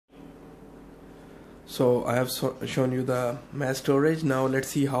So I have shown you the mass storage. Now let's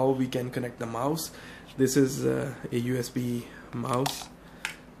see how we can connect the mouse. This is a USB mouse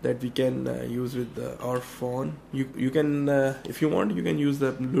that we can use with our phone. You can if you want, you can use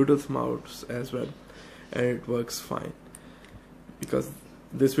the Bluetooth mouse as well, and it works fine. Because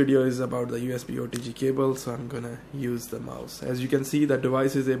this video is about the USB OTG cable, so I'm gonna use the mouse. As you can see, the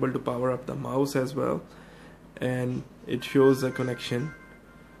device is able to power up the mouse as well, and it shows a connection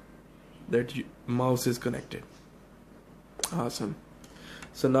that mouse is connected. Awesome.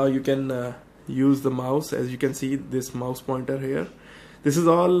 So now you can use the mouse. As you can see, this mouse pointer here, this is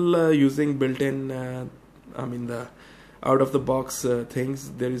all using built-in the out of the box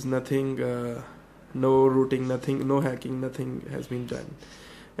things. There is nothing, no routing, nothing, no hacking, nothing has been done.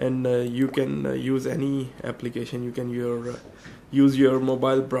 And you can use any application. You can use your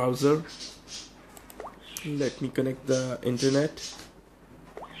mobile browser. Let me connect the internet,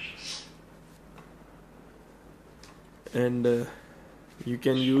 and you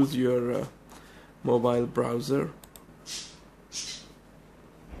can use your mobile browser.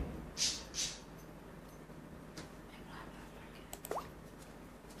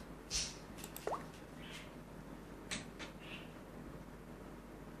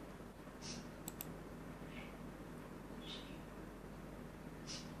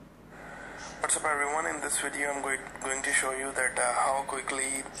 What's up everyone, in this video I'm going to show you that how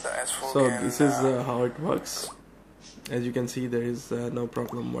quickly the S4 so can... this is how it works. As you can see, there is no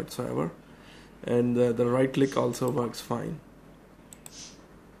problem whatsoever, and the right click also works fine.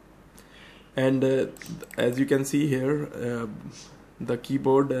 And as you can see here, the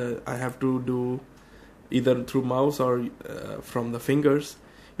keyboard I have to do either through mouse or from the fingers.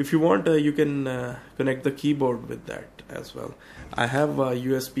 If you want, you can connect the keyboard with that as well. I have a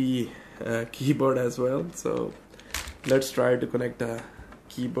USB keyboard as well, so let's try to connect a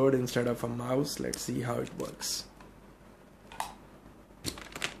keyboard instead of a mouse. Let's see how it works.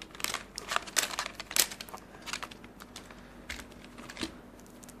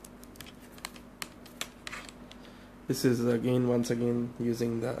 This is once again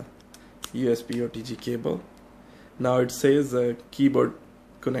using the USB OTG cable. Now it says keyboard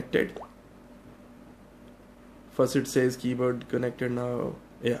connected. First it says keyboard connected. Now,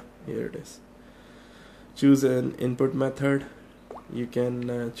 yeah, here it is. Choose an input method. You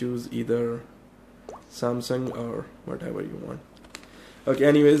can choose either Samsung or whatever you want. Okay,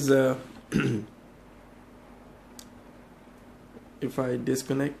 anyways, if I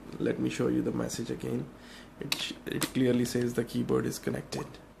disconnect, let me show you the message again. It clearly says the keyboard is connected.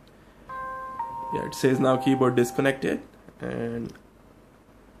 Yeah, it says now keyboard disconnected, and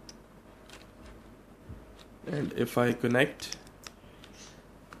if I connect,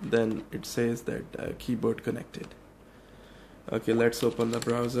 then it says that keyboard connected. Okay, let's open the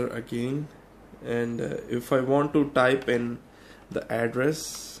browser again, and if I want to type in the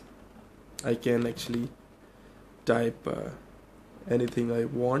address, I can actually type anything I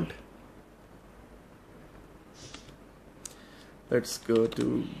want. Let's go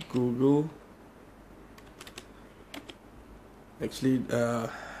to Google. Actually,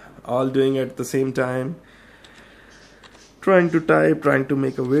 all doing it at the same time. Trying to type, trying to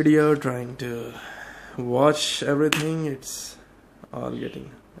make a video, trying to watch everything. It's all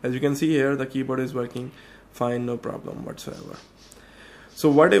getting. As you can see here, the keyboard is working fine, no problem whatsoever. So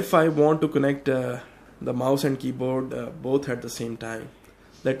what if I want to connect the mouse and keyboard both at the same time?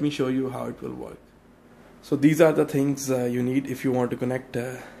 Let me show you how it will work. So these are the things you need if you want to connect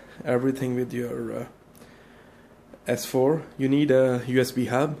everything with your S4. You need a USB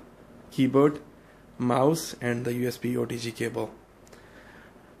hub, keyboard, mouse, and the USB OTG cable.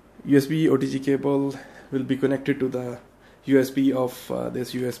 USB OTG cable will be connected to the USB of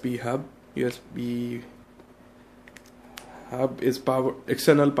this USB hub. USB hub is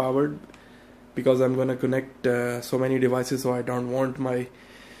external powered, because I'm gonna connect so many devices, so I don't want my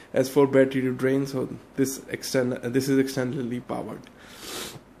S4 battery to drain, so this is externally powered.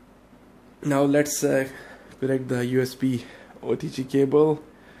 Now let's connect the USB OTG cable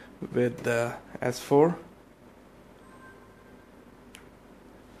with the S4.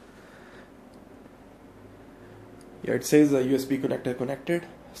 Yeah, it says the USB connector connected,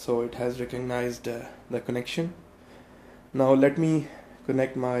 so it has recognized the connection. Now let me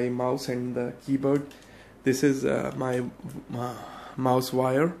connect my mouse and the keyboard. This is my mouse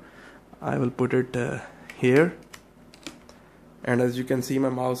wire. I will put it here, and as you can see, my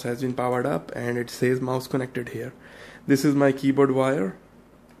mouse has been powered up and it says mouse connected here. This is my keyboard wire.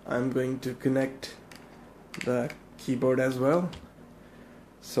 I'm going to connect the keyboard as well.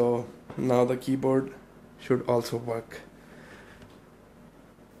 So now the keyboard should also work.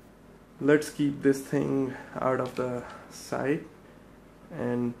 Let's keep this thing out of the sight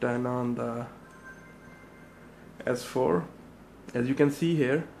and turn on the S4. As you can see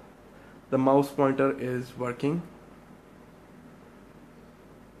here, the mouse pointer is working.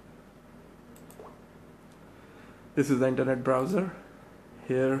 This is the internet browser.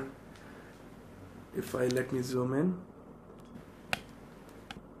 Here, if I let me zoom in,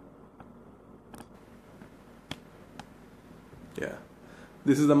 yeah,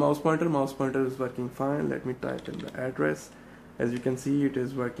 this is the mouse pointer. Mouse pointer is working fine. Let me type in the address. As you can see, it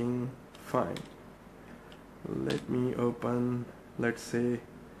is working fine. Let me open, let's say,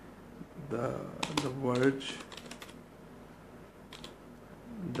 the verge.com.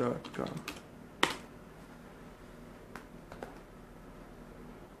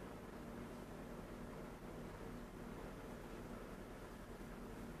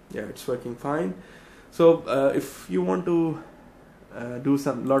 Yeah, it's working fine. So if you want to do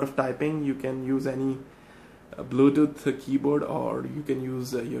some lot of typing, you can use any Bluetooth keyboard, or you can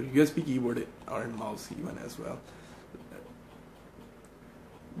use your USB keyboard or mouse even as well.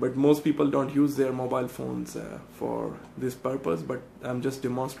 But most people don't use their mobile phones for this purpose, but I'm just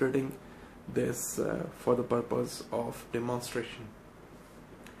demonstrating this for the purpose of demonstration.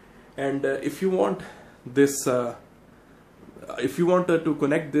 And if you want this if you want to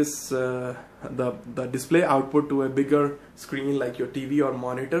connect this the display output to a bigger screen like your TV or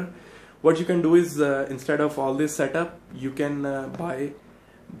monitor, what you can do is instead of all this setup, you can buy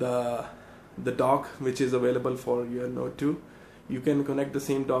the dock which is available for your Note 2. You can connect the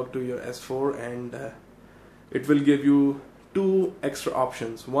same dock to your S4, and it will give you two extra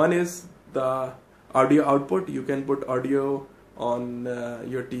options. One is the audio output. You can put audio on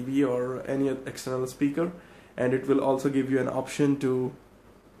your TV or any external speaker, and it will also give you an option to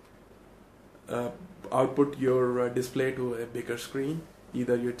output your display to a bigger screen,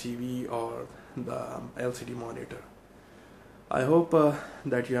 either your TV or the LCD monitor. I hope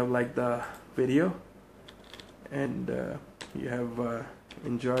that you have liked the video and you have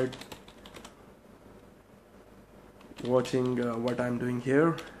enjoyed watching what I'm doing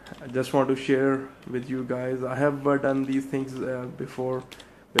here. I just want to share with you guys, I have done these things before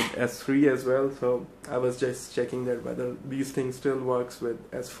with S3 as well, so I was just checking that whether these things still works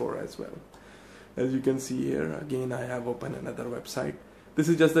with S4 as well. As you can see here, again I have opened another website. This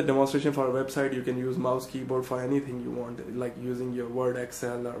is just the demonstration for a website. You can use mouse keyboard for anything you want, like using your Word,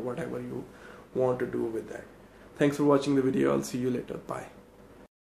 Excel, or whatever you want to do with that. Thanks for watching the video. I'll see you later. Bye.